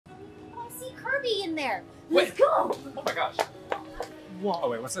Kirby in there. Wait. Let's go. Oh my gosh. Whoa. Oh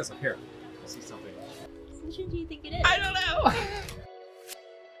wait, what's this up here? I see something. Which one do you think it is? I don't know.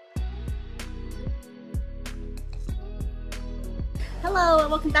 Hello and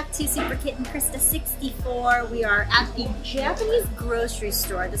welcome back to Super Kit Krysta 64. We are at the Japanese grocery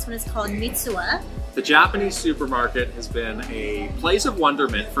store. This one is called Mitsuwa. The Japanese supermarket has been a place of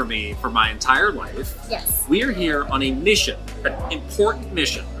wonderment for me for my entire life. Yes. We are here on a mission, an important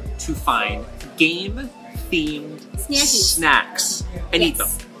mission, to find game-themed snacks and eat them.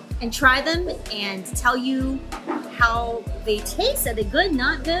 And try them and tell you how they taste. Are they good,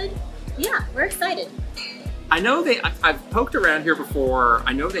 not good? Yeah, we're excited. I know I've poked around here before.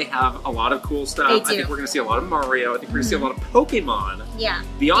 I know they have a lot of cool stuff. They do. I think we're going to see a lot of Mario. I think we're going to see a lot of Pokemon. Yeah.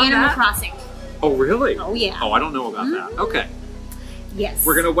 Beyond Animal that, Crossing. Oh, really? Oh, yeah. Oh, I don't know about that. Okay. Yes.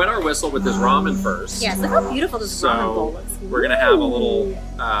 We're going to wet our whistle with this ramen first. Yes, look how beautiful this ramen bowl looks. We're going to have a little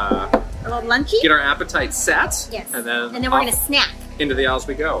lunchy? get our appetite set. Yes. And then we're going to snack. Into the aisles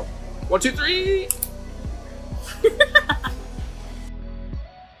we go. 1, 2, 3.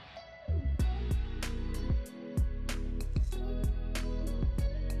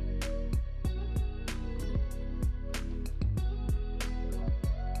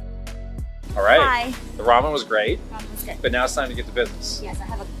 All right. Hi. The ramen was great. Ramen was good. But now it's time to get to business. Yes, I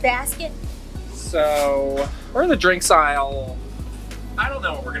have a basket. So we're in the drinks aisle. I don't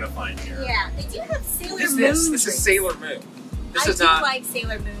know what we're gonna find here. Yeah, they do have Sailor What is Moon this? drinks. This is Sailor Moon. This I is do not like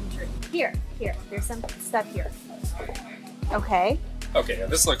Sailor Moon drink. Here, there's some stuff here. Okay. Okay, yeah,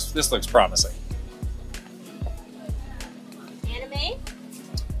 this looks promising. Anime?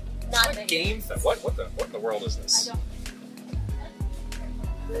 It's Not like video game games. thing. What in the world is this? I don't.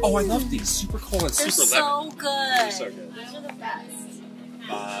 Oh, I love these. Super cold and They're super lemon. so good. They're so good. Those are the best.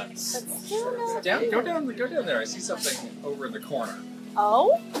 But still not go down there. I see something over in the corner.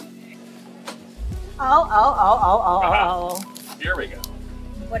 Oh? Oh. Here we go.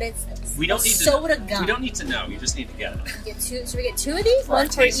 What is this? We don't need to soda know. gum. We don't need to know. You just need to get it. Get two, should we get two of these? For our One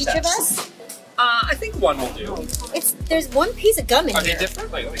for taste each of test. us? I think one will do. There's one piece of gum in Are here. they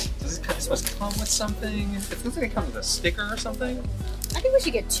different? Like, does it supposed to come with something? It looks like it comes with a sticker or something. I think we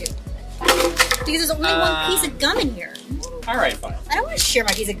should get two. Because there's only one piece of gum in here. All right, fine. I don't want to share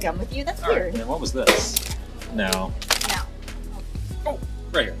my piece of gum with you. That's All right, weird. then what was this? No. No. Oh,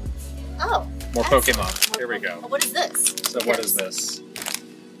 right here. Oh. More that's- Pokemon. Here we go. Oh, what is this? So what is this?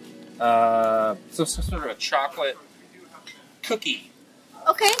 So sort of a chocolate cookie.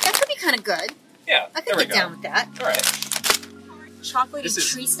 Okay, that could be kind of good. Yeah, I there could we get go. down with that. All right. Chocolatey This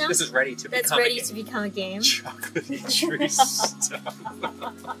tree stump. is ready to That's become ready a game. to become a game. Chocolatey tree stump.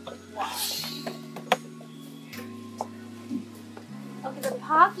 Okay, the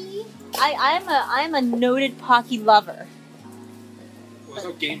Pocky. I'm a noted Pocky lover. There's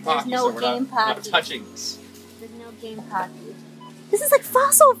no game There's Pocky, no so we're game not Pocky. touching this. There's no game Pocky. This is like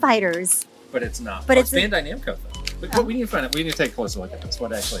Fossil Fighters. But it's not. But it's it's Bandai Namco though. But we need to find it. We need to take a closer look at this.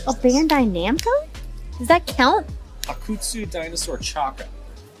 What actually is Oh, this? Bandai Namco? Does that count? Akutsu Dinosaur Chaka.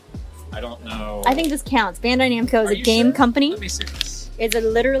 I don't know. I think this counts. Bandai Namco is Are a you game sure? company. Let me see this. It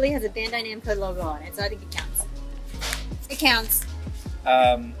literally has a Bandai Namco logo on it, so I think it counts. It counts.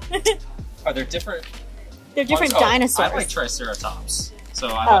 Are there different? They're different ones? Oh, dinosaurs. I like Triceratops, so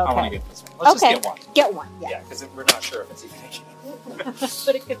I okay. want to get this one. Let's Okay. just get one. Get one, yeah. Yeah, because we're not sure if it's even.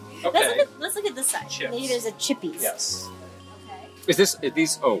 But it could. Okay. Let's look at this side. Chips. Maybe there's a Chippies. Yes. Okay. Is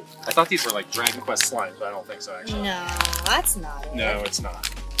these? Oh, I thought these were like Dragon Quest slimes, but I don't think so actually. No, that's not it. No, it's not.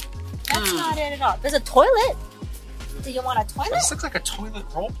 That's not it at all. There's a toilet. Do you want a toilet? This looks like a toilet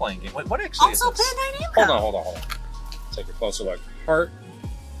role-playing game. What actually Also is this? Bandai Namco. Hold on. Take a closer look. Heart.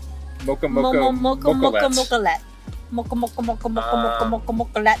 Mocha Mocha Mocha-let. Mocha-let.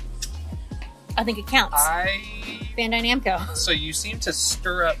 Mocha-let. I think it counts. Bandai Namco. So you seem to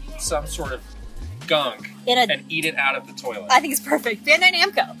stir up some sort of gunk and eat it out of the toilet. I think it's perfect. Bandai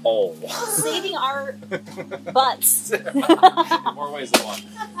Namco. Oh. Saving our butts. More ways than one.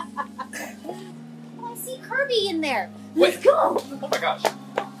 I see Kirby in there. Wait. Let's go. Oh my gosh.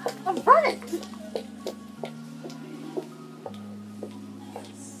 I'm running.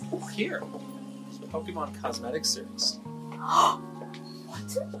 Here. Pokemon Cosmetics series.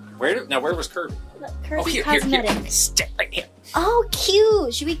 What? Where was Kirby? Kirby Here. Cosmetics. Stay right here. Oh,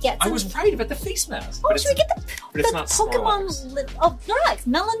 cute. Should we get some? I was right about the face mask. Oh, but should we get but it's the not Pokemon Snorlax. lip? Oh, Snorlax.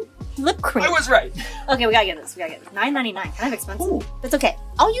 Melon lip cream. I was right. Okay, we gotta get this. $9.99. Kind of expensive. Ooh. That's okay.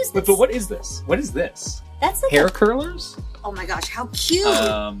 I'll use this. But what is this? What is this? That's like Hair curlers? Oh my gosh, how cute!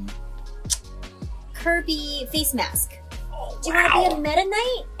 Kirby face mask. Oh, Do you want to be a Meta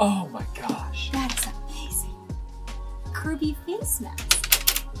Knight? Oh my gosh. That is amazing. Kirby face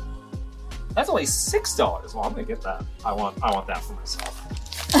mask. That's only $6. Well, I'm gonna get that. I want that for myself.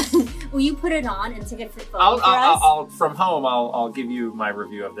 Will you put it on and take it for I'll from home. I'll give you my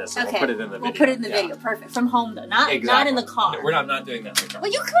review of this. And okay. We'll put it in the video. We'll put it in the video. Perfect. From home though, not in the car. No, I'm not doing that in the car.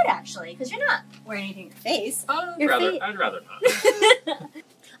 Well, you could actually, because you're not wearing anything in your face. I'd rather not.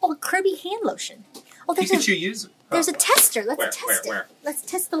 Oh, Kirby hand lotion. Oh, Pikachu use it. There's a tester. Let's test it. Where? Let's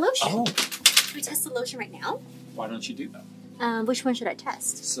test the lotion. Oh. Should we test the lotion right now? Why don't you do that? Which one should I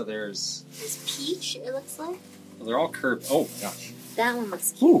test? So there's peach, it looks like. Well, they're all curved. Oh my gosh. That one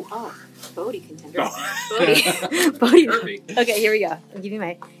looks cute. Ooh. Oh, Bodhi contender. Oh. Bodhi. Kirby. Okay, here we go. I'll give you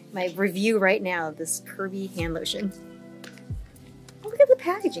my review right now of this Kirby hand lotion. Oh, look at the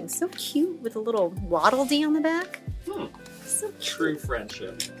packaging. So cute with a little Waddle Dee on the back. So cute. True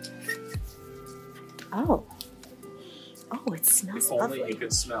friendship. Oh. Oh, it smells lovely. Only you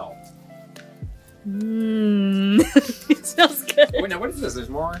could smell. It smells good. Wait, now what is this? There's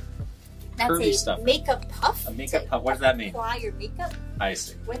more Kirby stuff. Makeup puff. A makeup puff. What does that mean? Apply your makeup. I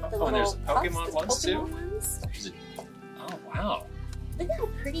see. With the and there's little Pokemon puffs, ones too? Ones. Oh, wow. Look at how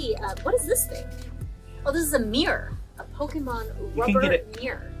pretty. What is this thing? Oh, this is a mirror. A Pokemon rubber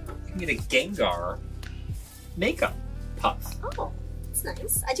mirror. You can get a Gengar makeup puff. Oh, that's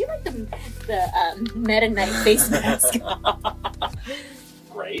nice. I do like the Meta Knight face mask.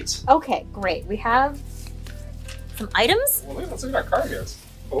 Great. Okay, great. We have some items. Well, let's look at our cart here. It's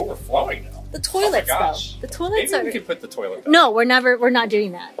overflowing now. The toilets, though. The toilets Maybe we could put the toilet back. No, we're not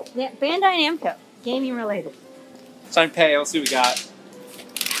doing that. Bandai Namco, gaming related. Time to pay. Let's see what we got.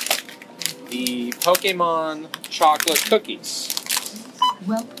 The Pokemon chocolate cookies.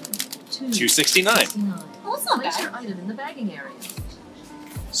 Welcome to $2.69. Oh, that's not Place bad. your item in the bagging area.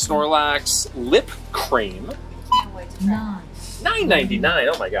 Snorlax lip cream. Can't wait to try. $9.99.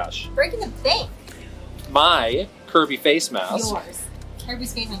 Oh my gosh. Breaking the bank. My Kirby face mask. Yours.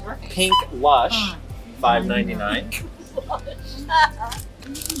 Kirby's face on your face. Pink Lush.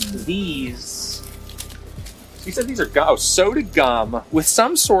 $5.99. These. You said these are soda gum with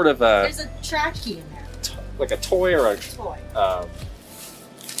some sort of a. There's a trash key in there. Like a toy or a. Toy.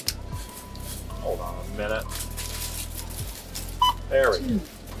 Hold on a minute. There we go.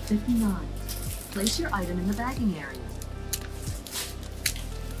 $2.59. Place your item in the bagging area.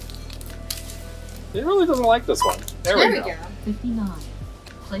 He really doesn't like this one. There we go. $59.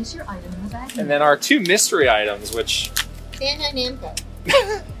 Place your item in the bagging area. And then our two mystery items, which Bandai Namco.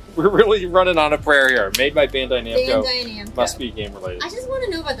 we're really running on a prayer here. Made by Bandai Namco. Bandai Namco. Must be game related. I just want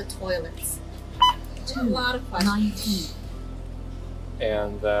to know about the toilets. There's a lot of questions. $19.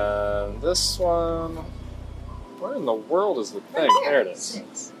 And then this one. Where in the world is the thing? There it is.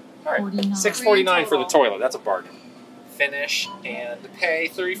 All right, $6.49 for the toilet. That's a bargain. Finish and pay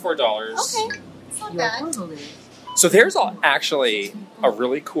 $34. Okay, it's not bad. So there's actually a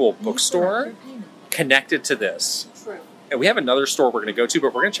really cool bookstore connected to this. True. And we have another store we're going to go to,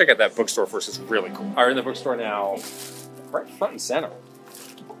 but we're going to check out that bookstore first. It's really cool. Are in the bookstore now, right front and center.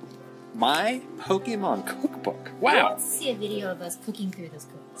 My Pokemon cookbook. Wow. Let's see a video of us cooking through this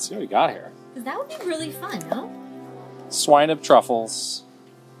cookbook. Let's see what we got here. Because that would be really fun, no? Swine of truffles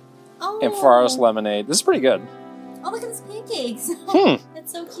Oh. and forest lemonade. This is pretty good. Oh, look at these pancakes.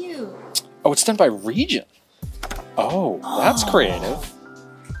 That's so cute. Oh, it's done by region. Oh, that's creative.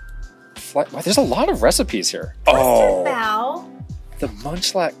 Wow, there's a lot of recipes here. Custard bow. The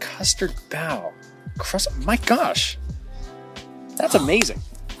Munchlack custard bow. My gosh. That's amazing.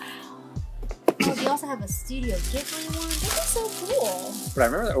 Oh, they also have a Studio Ghibli one. This is so cool. But I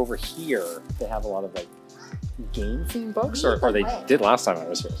remember that over here, they have a lot of like game-themed books, Lead or the they way. did last time I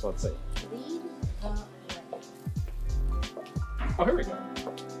was here, so let's see. Lead the way. Oh, here we go.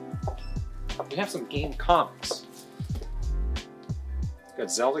 We have some game comics. We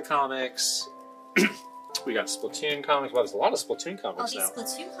got Zelda comics. We got Splatoon comics. Wow, there's a lot of Splatoon Oh, comics these now.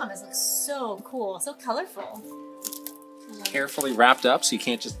 Splatoon comics look so cool, so colorful. Carefully wrapped up, so you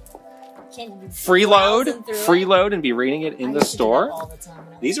can't just Can't even freeload and be reading it in the store. All the time.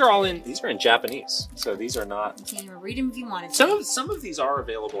 These are in Japanese, so these are not. You can't even read them if you wanted to. Some of these are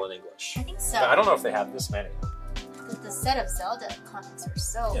available in English. I think so. But I don't know if they have this many. The set of Zelda comics are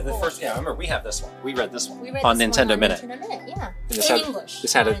so Yeah, the cool. first. Yeah, I remember we have this one. We read this one We read on this Nintendo one on Minute. Nintendo Minute, yeah. And this in had, English.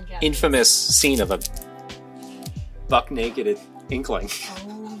 This had not an in Japanese. infamous scene of a buck-naked inkling.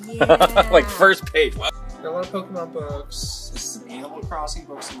 Oh, yeah. Like first page. What? Got a lot of Pokemon books. This is Animal Crossing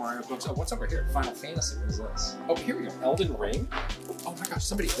books and Mario books. Oh, what's over here? Final Fantasy. What is this? Oh, here we go. Elden Ring. Oh my gosh,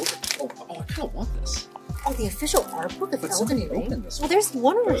 somebody opened. Oh, I kind of want this. Oh, the official art book of But Elden somebody Ring? opened this Well, one. there's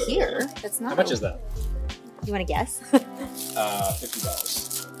one over here that's not How much is open. that? You want to guess?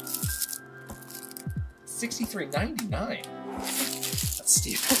 $50. $63.99. That's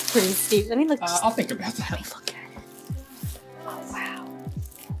steep. That's pretty steep. Let me look. I'll think about that. Let me look at it. Oh, wow.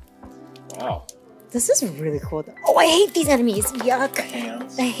 Wow. This is really cool, though. Oh, I hate these enemies. Yuck. The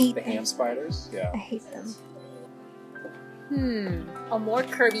hands. I hate the them. hand spiders. Yeah. I hate them. Oh, more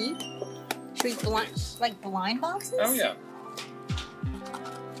Kirby. Should we blind boxes? Oh yeah.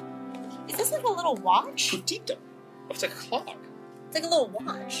 Is this like a little watch? Petito. Oh, it's like a clock. It's like a little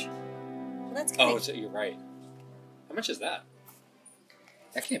watch. Well, that's Oh, kind you're right. How much is that?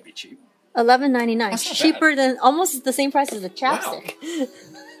 That can't be cheap. $11.99. That's not Cheaper than almost the same price as the chapstick.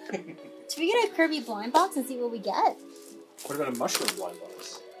 Wow. Should we get a Kirby blind box and see what we get? What about a mushroom blind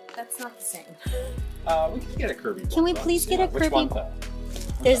box? That's not the same. We can get a Kirby. Can we blind please box. get a Which Kirby? one, though?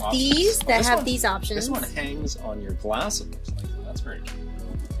 There's Options. these that This have one- these options. This one hangs on your glass. It looks like that's very cute.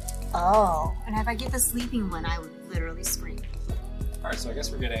 Oh, and if I get the sleeping one, I would literally scream. All right, so I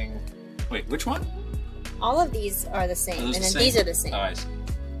guess we're getting. Wait, which one? All of these are the same, Are and those then the these same? are the same. Oh, I see.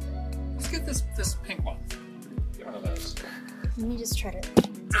 Let's get this pink one. Get one of those. Let me just try to.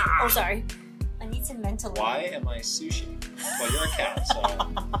 Oh, sorry. I need some mental. Why am I sushi? Well, you're a cat, so.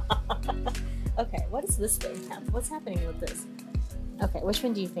 Okay, what is this thing? What's happening with this? Okay, which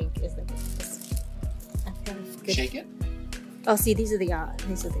one do you think is the this? I've got a good... Shake it? Oh, see, these are the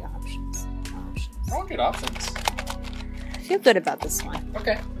options. Oh, good options. I feel good about this one.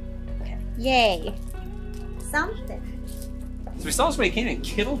 Okay. Okay. Yay. Something. So we saw this when we came in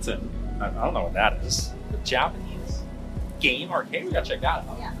Kittleton. I don't know what that is. The Japanese game arcade. We gotta check that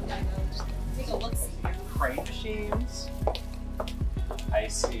out. Yeah, we gotta go just take a look. Crane machines. I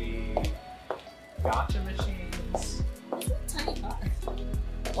see gotcha machines. This is a tiny box.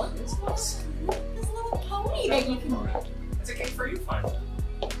 What is this? This little pony that you can. It's a cake for you, finally.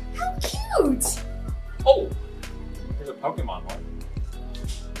 How cute! Oh! There's a Pokemon one.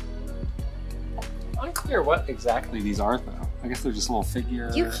 Unclear what exactly these are, though. I guess they're just a little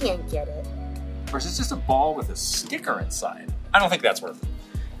figure. You can't get it. Or is this just a ball with a sticker inside? I don't think that's worth it.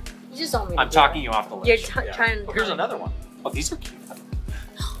 You just don't. I'm talking you off the list. You're trying. Oh, here's another one. Oh, these are cute.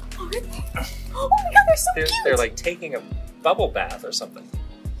 Oh, my god, they're so cute! They're like taking a bubble bath or something.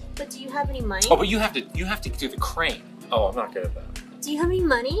 But do you have any money? Oh, but you have to do the crane. Oh, I'm not good at that. Do you have any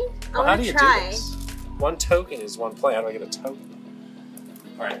money? Well, I how want do to you try. do this? One token is one play. How do I get a token?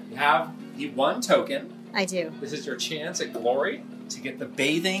 All right, you have the one token. I do. This is your chance at glory to get the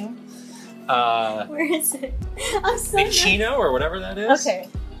bathing Where is it? I'm so nervous. Chino or whatever that is. Okay.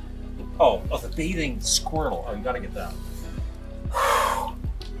 Oh, the bathing Squirtle. Oh, you gotta get that.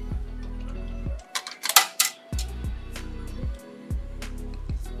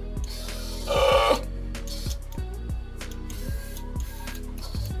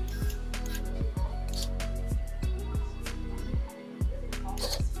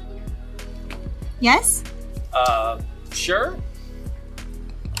 Yes? Sure.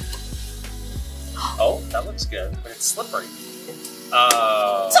 Oh, that looks good, but it's slippery.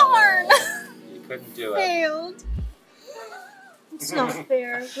 Darn! You couldn't do it. Failed. It's not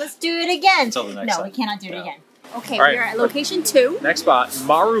fair. Let's do it again. Until the next no, time. we cannot do it No. again. Okay, All right. we're at location 2. Next spot,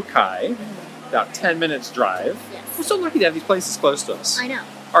 Marukai. About 10 minutes drive. Yes. We're so lucky to have these places close to us. I know.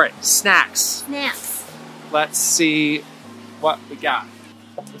 All right, snacks. Snaps. Let's see what we got.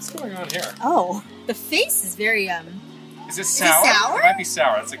 What's going on here? Oh, the face is very, Is this it sour? sour? It might be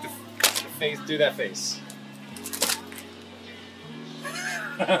sour. It's like the face. Do that face.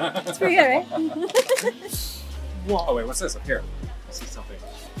 it's pretty good, right? Whoa. Oh wait, what's this up here? I see something.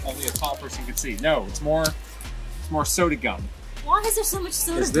 Only a tall person can see. No, it's more soda gum. Why is there so much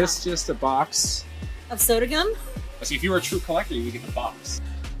soda Is this just a box? of soda gum? See, if you were a true collector, you would get the box.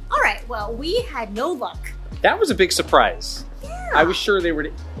 All right, well, we had no luck. That was a big surprise. Yeah. I was sure they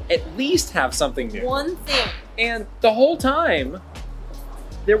would at least have something new. One thing. And the whole time,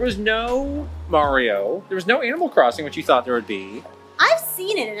 there was no Mario. There was no Animal Crossing, which you thought there would be. I've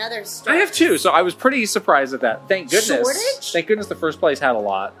seen it in other stores. I have too, so I was pretty surprised at that. Thank goodness. Shortage? Thank goodness the first place had a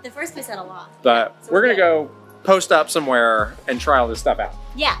lot. The first place had a lot. But So we're going to good. go post up somewhere and try all this stuff out.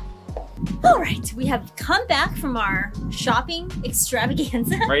 Yeah. All right, we have come back from our shopping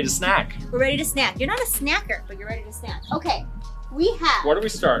extravaganza. Ready to snack. We're ready to snack. You're not a snacker, but you're ready to snack. Okay, we have. What are we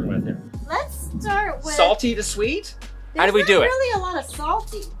starting with here? Let's start with. Salty to sweet? How do There's we do not it? really a lot of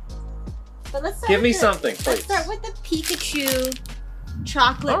salty. But let's start Give with me the- something, please. Let's start with the Pikachu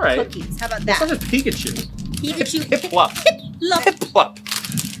chocolate All right. cookies. How about It's that? not just Pikachu. Pikachu. Hip Plup. Love. Hip Plup.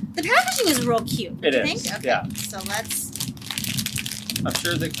 The packaging is real cute. It you is, Think? Okay. yeah. So let's. I'm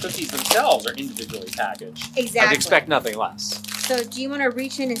sure the cookies themselves are individually packaged. Exactly. I'd expect nothing less. So do you want to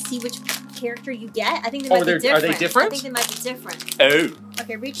reach in and see which character you get? I think they Oh, might be are different. they different? I think they might be different. Oh.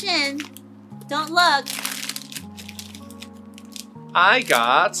 Okay, reach in. Don't look. I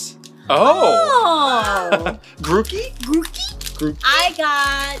got. Oh! Grookey? Grookey? I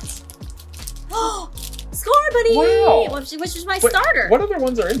got. Oh! Score Buddy! Wow. Which is my starter. What other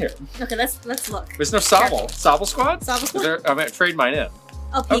ones are in here? Okay, let's look. There's no Sobble. Sobble Squad? Sobble Squad? I'm going to trade mine in.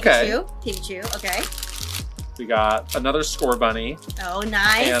 Oh, Pikachu. Pikachu, okay. We got another Score Bunny. Oh,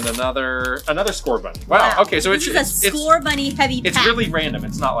 nice. And another Score Bunny. Wow. Okay, so it's a Score Bunny heavy pack. It's really random.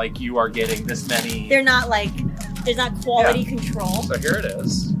 It's not like you are getting this many. They're not like, there's not quality control. So here it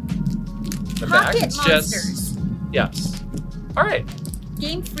is. The Pocket back. It's Monsters. Yes. All right.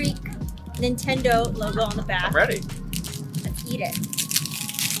 Game Freak Nintendo logo on the back. I'm ready. Let's eat it.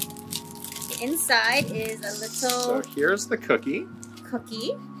 The inside is a little. So here's the cookie.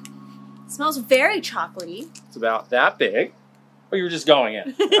 Cookie. Smells very chocolatey. It's about that big. Oh, you were just going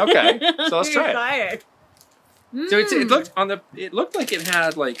in. Okay, so let's try it. So it looked like it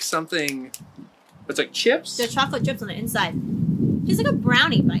had like something. It's like chips. There's chocolate chips on the inside. It's like a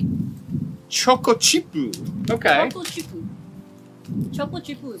brownie bite. Choco chipu. Okay. Choco chipu. Choco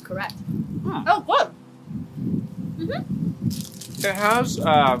chipu is correct. Hmm. Oh, good. Mm-hmm. It has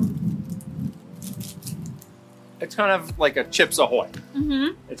it's kind of like a Chips Ahoy.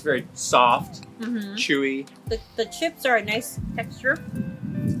 Mm-hmm. It's very soft, chewy. The chips are a nice texture.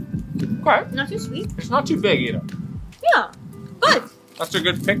 Okay. Not too sweet. It's not too big either. Yeah. Good. That's a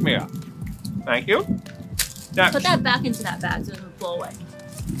good pick-me-up. Thank you. Next. Put that back into that bag so it doesn't blow away.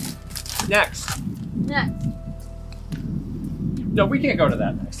 Next. Next. No, we can't go to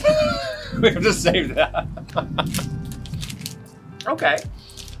that next. We have to save that. Okay.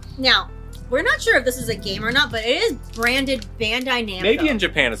 Now, we're not sure if this is a game or not, but it is branded Bandai Namco. Maybe in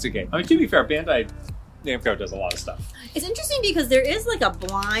Japan it's a game. I mean, to be fair, Bandai Namco does a lot of stuff. It's interesting because there is like a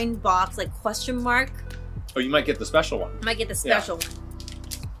blind box, like question mark. Oh, you might get the special one. I might get the special one.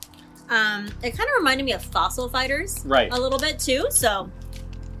 It kind of reminded me of Fossil Fighters. Right. A little bit too, so.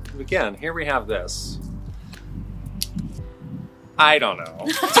 Again, here we have this. I don't know.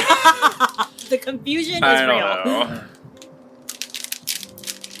 The confusion is I real. don't know.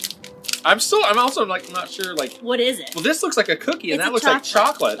 I'm also like not sure like. What is it? Well, this looks like a cookie, and It's that a looks like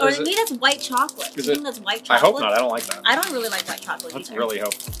chocolate. Or maybe that's white chocolate. Is You it? think that's white I chocolate? hope not. I don't like that. I don't really like white chocolate Let's either. really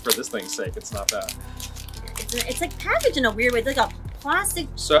hope for this thing's sake it's not that. It's like packaged in a weird way. It's like a plastic.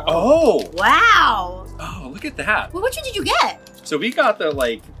 So, oh, Wow. oh, look at that. Well, which one did you get? So we got the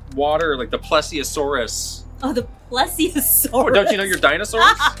like water, like the Plesiosaurus. Oh, the Plesiosaurus. Oh, don't you know your dinosaurs?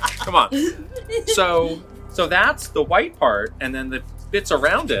 Come on. So that's the white part, and then the bits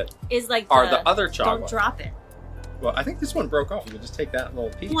around it is like are the other chocolate. Don't drop it. Well, I think this one broke off. You can just take that little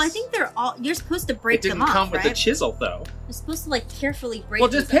piece. Well, I think they're all. You're supposed to break them It off, didn't come with right? the chisel, though. You're supposed to like carefully break. Well,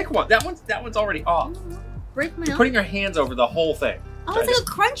 just pick one. That one's already off. Break my You're own. putting your hands over the whole thing. Oh, it's like a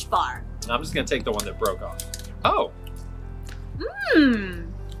Crunch Bar. I'm just gonna take the one that broke off. Oh.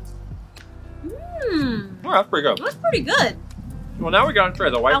 Mmm. Mmm. Oh, that's pretty good. That's pretty good. Well, now we gotta try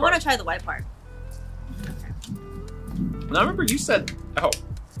the white I part. want to try the white part. Now, remember you said, oh,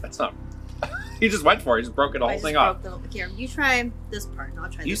 that's not. You just went for it. You just broke the whole thing off. Here, you try this part, and I'll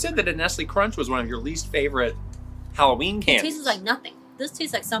try. You this said part. that a Nestle Crunch was one of your least favorite Halloween It candies. tastes like nothing. This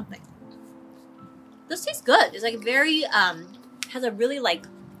tastes like something. This tastes good. It's like very has a really like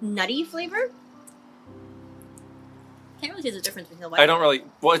nutty flavor. Can't really taste the difference between the white. I don't really.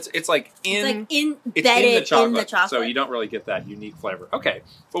 Well, it's like in. It's like It's embedded in the chocolate, so you don't really get that unique flavor. Okay,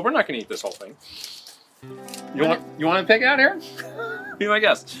 well, we're not going to eat this whole thing. You want to pick out here? Be my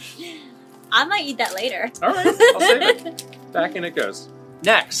guest. I might eat that later. All right, I'll save it. Back in it goes.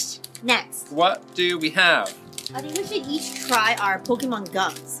 Next, what do we have? I think we should each try our Pokemon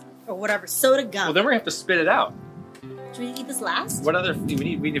gums or whatever soda gum. Well, then we're gonna have to spit it out. Should we eat this last? What other? We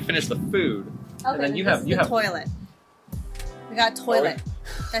need to finish the food. Okay, and then you this have is the toilet. We got a toilet.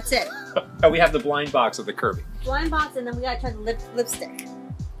 That's it. Oh, we have the blind box of the Kirby. Blind box, and then we gotta try the lipstick.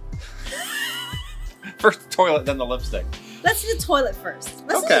 First the toilet, then the lipstick. Let's do the toilet first.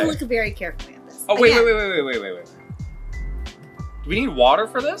 Let's just look very carefully at this. Oh, wait. Do we need water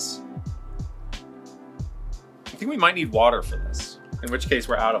for this? I think we might need water for this. In which case,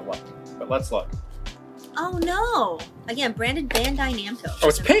 we're out of luck. But let's look. Oh no! Again, branded Bandai Namco. Oh,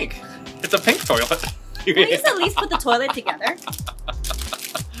 it's pink. It's a pink toilet. Can we just at least put the toilet together?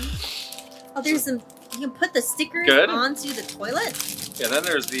 Oh, there's some. You can put the stickers onto the toilet. Yeah, then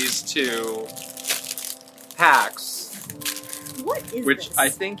there's these two packs. What is which this? I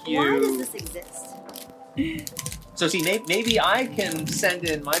think you. Why does this exist? So see, maybe I can send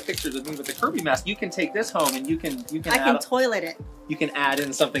in my pictures of me with the Kirby mask. You can take this home and you can. I can toilet it. You can add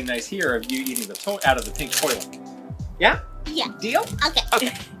in something nice here of you eating the out of the pink toilet. Yeah. Yeah. Deal. Okay.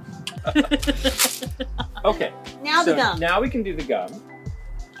 Okay. Okay. Now the gum. Now we can do the gum.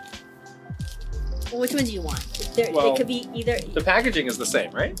 Well, which one do you want? Well, it could be either. The packaging is the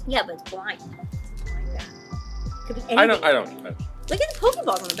same, right? Yeah, but it's blind. It's like that. Could be anything. I don't. Look at the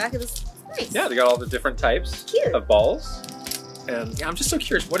Pokeballs on the back of this. Nice. Yeah, they got all the different types Cute. of balls. And yeah, I'm just so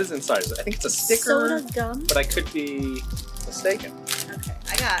curious, what is inside? I think it's a sticker, Soda gum. but I could be mistaken. Okay,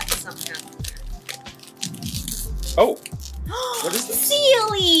 I got something. Oh, what is this?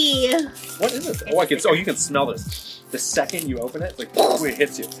 Sealy! What is it? Oh, I can. Oh, you can smell this. The second you open it, it's like it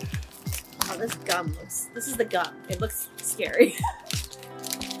hits you. Oh, this gum looks. This is the gum. It looks scary.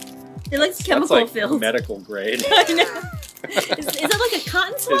 It looks chemical That's like filled. medical grade. I know. Is it like a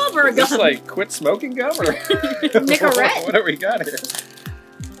cotton swab or a is gum? this like quit smoking gum or Nicorette? what do we got here?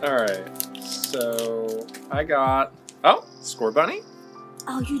 All right, so I got Score Bunny.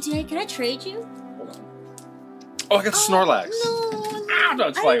 Oh, you did? Can I trade you? Hold on. Oh, I got Snorlax. No. Ow,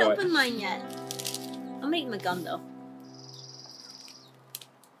 don't I fly didn't away. open mine yet. I'm gonna eat my gum though.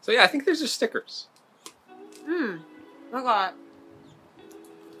 So yeah, I think there's just stickers. I got.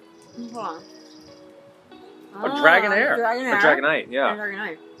 Hold on. Oh, Dragonair. Dragonair. Or Dragonite, yeah.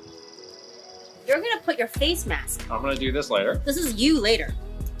 Dragonite. You're gonna put your face mask. I'm gonna do this later. This is you later.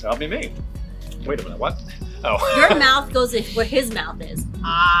 That'll be me. Wait a minute, what? Oh. Your mouth goes where his mouth is.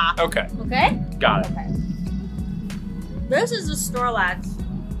 Ah. Okay, Okay? got it. Okay. This is a Snorlax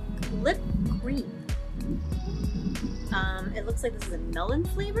lip cream. It looks like this is a melon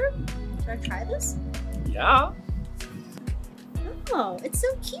flavor. Should I try this? Yeah. Oh, it's so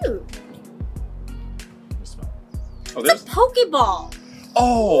cute. Let me smell. Oh, It's a Pokeball.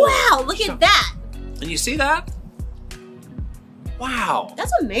 Oh. Wow, look at that. And you see that? Wow.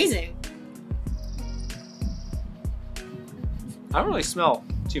 That's amazing. I don't really smell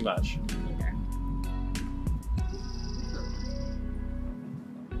too much. Either.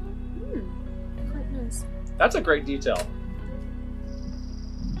 Quite nice. That's a great detail.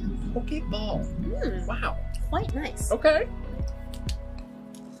 Pokeball. Wow. Quite nice. Okay.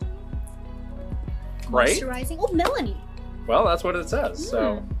 Great. Moisturizing. Oh, Melanie. Well, that's what it says,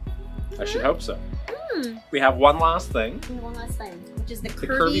 so I should hope so. Hmm. We have one last thing. We have one last thing, which is the The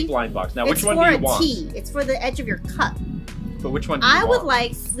Kirby. Kirby blind box. Now, It's which one for do you a want? T. It's for the edge of your cup. But which one do you I want? would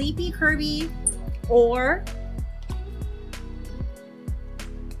like Sleepy Kirby or...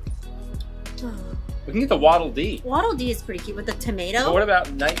 We can get the Waddle Dee. Waddle Dee is pretty cute with the tomato. But what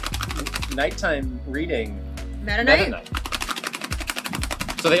about nighttime reading? Meta Meta Knight? Knight.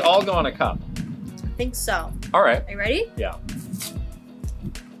 So they all go on a cup. I think so. All right. Are you ready? Yeah.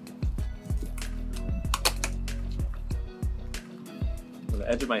 On the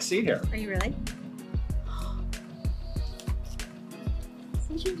edge of my seat here. Are you really?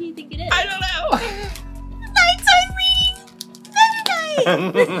 Which one do you think it is? I don't know. Nighttime reading!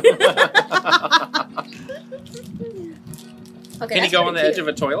 Meta Knight! Okay, Can you that's go on the pretty edge of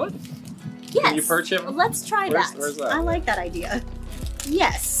a toilet? Yes. Can you perch him? Well, let's try that. Where's that? I like that idea.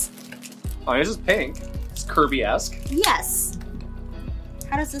 Yes. Oh, this is pink. It's Kirby-esque. Yes.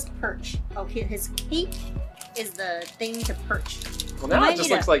 How does this perch? Oh, his cape is the thing to perch. Well, now it just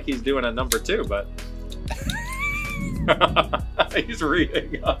looks like he's doing a number 2, but he's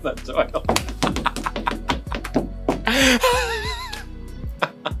reading on the toilet.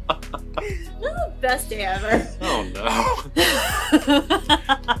 This is the best day ever. Oh no.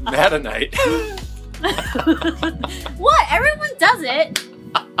 Meta Knight. What? Everyone does it.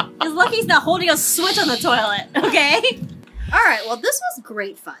 He's lucky he's not holding a switch on the toilet. Okay. All right. Well, this was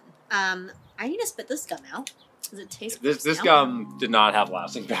great fun. I need to spit this gum out. Does it taste? This gum did not have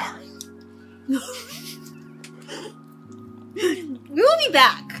lasting power. We will be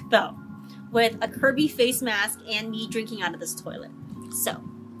back though with a Kirby face mask and me drinking out of this toilet. So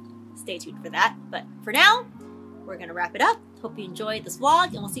stay tuned for that. But for now, we're gonna wrap it up. Hope you enjoyed this vlog,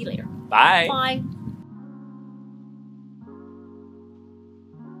 and we'll see you later. Bye. Bye.